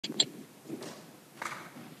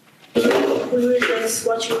we were just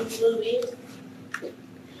watching a movie,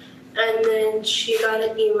 and then she got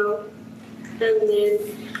an email, and then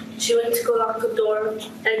she went to go lock the door,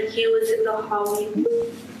 and he was in the hallway, and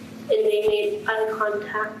they made eye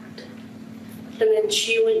contact, and then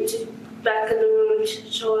she went back in the room and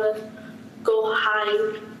she told us, go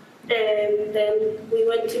hide, and then we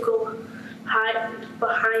went to go hide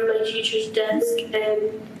behind my teacher's desk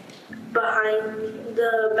and behind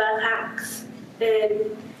the backpacks,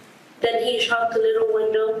 and then he shot the little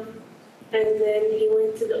window, and then he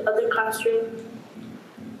went to the other classroom,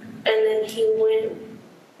 and then he went,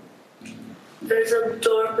 there's a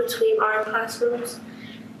door between our classrooms,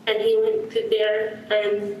 and he went through there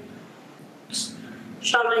and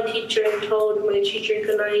shot my teacher and told my teacher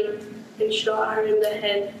goodnight and shot her in the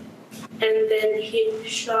head. And then he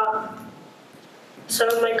shot some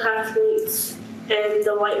of my classmates and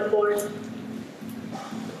the whiteboard.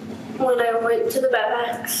 When I went to the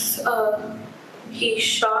backpacks, he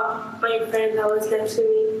shot my friend that was next to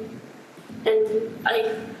me, and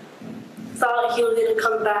I thought he was gonna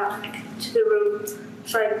come back to the room,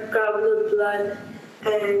 so I grabbed the blood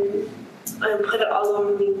and I put it all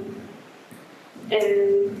over me.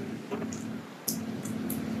 And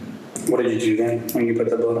what did you do then when you put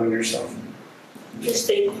the blood on yourself? Just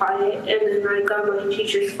stay quiet, and then I got my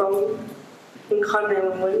teacher's phone and called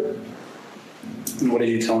 911. And what did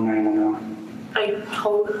you tell 911? I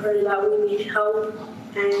told her that we need help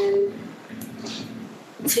and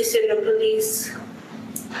to send the police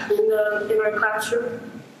in our classroom.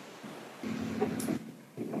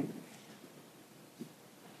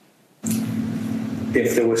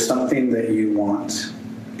 If there was something that you want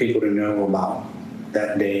people to know about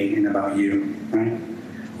that day and about you, right?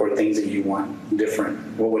 Or things that you want different,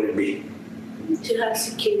 what would it be? To have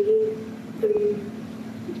security.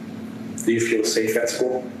 Do you feel safe at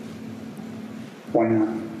school? Why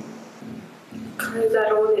not? Because I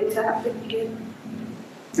don't want it to happen again.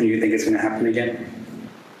 And you think it's going to happen again?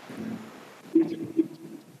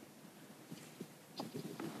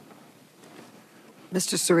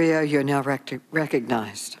 Mr. Cerrillo, you're now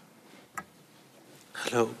recognized.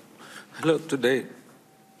 Hello. Hello, today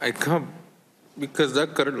I come because I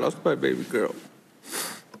could have lost my baby girl.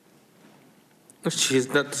 She's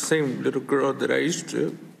not the same little girl that I used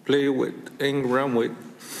to play with, hang around with,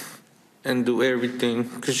 and do everything,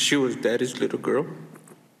 because she was daddy's little girl.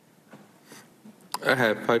 I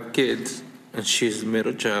have 5 kids, and she's the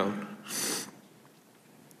middle child.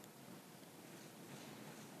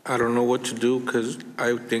 I don't know what to do, because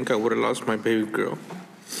I think I would have lost my baby girl.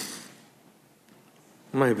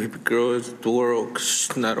 My baby girl is the world,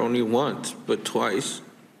 'cause not only once, but twice,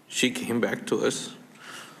 she came back to us.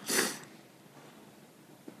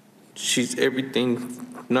 She's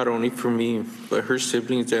everything, not only for me, but her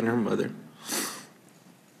siblings and her mother.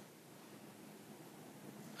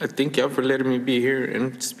 I thank y'all for letting me be here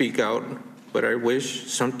and speak out, but I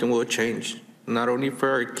wish something will change, not only for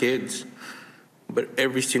our kids, but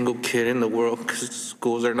every single kid in the world, because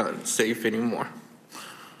schools are not safe anymore.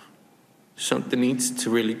 Something needs to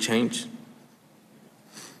really change.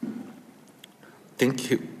 Thank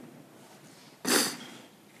you.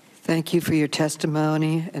 Thank you for your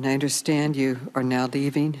testimony, and I understand you are now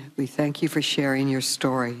leaving. We thank you for sharing your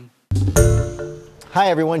story. Hi,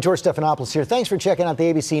 everyone. George Stephanopoulos here. Thanks for checking out the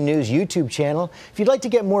ABC News YouTube channel. If you'd like to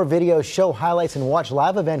get more videos, show highlights, and watch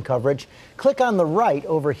live event coverage, click on the right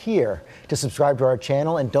over here to subscribe to our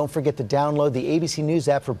channel. And don't forget to download the ABC News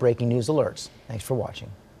app for breaking news alerts. Thanks for watching.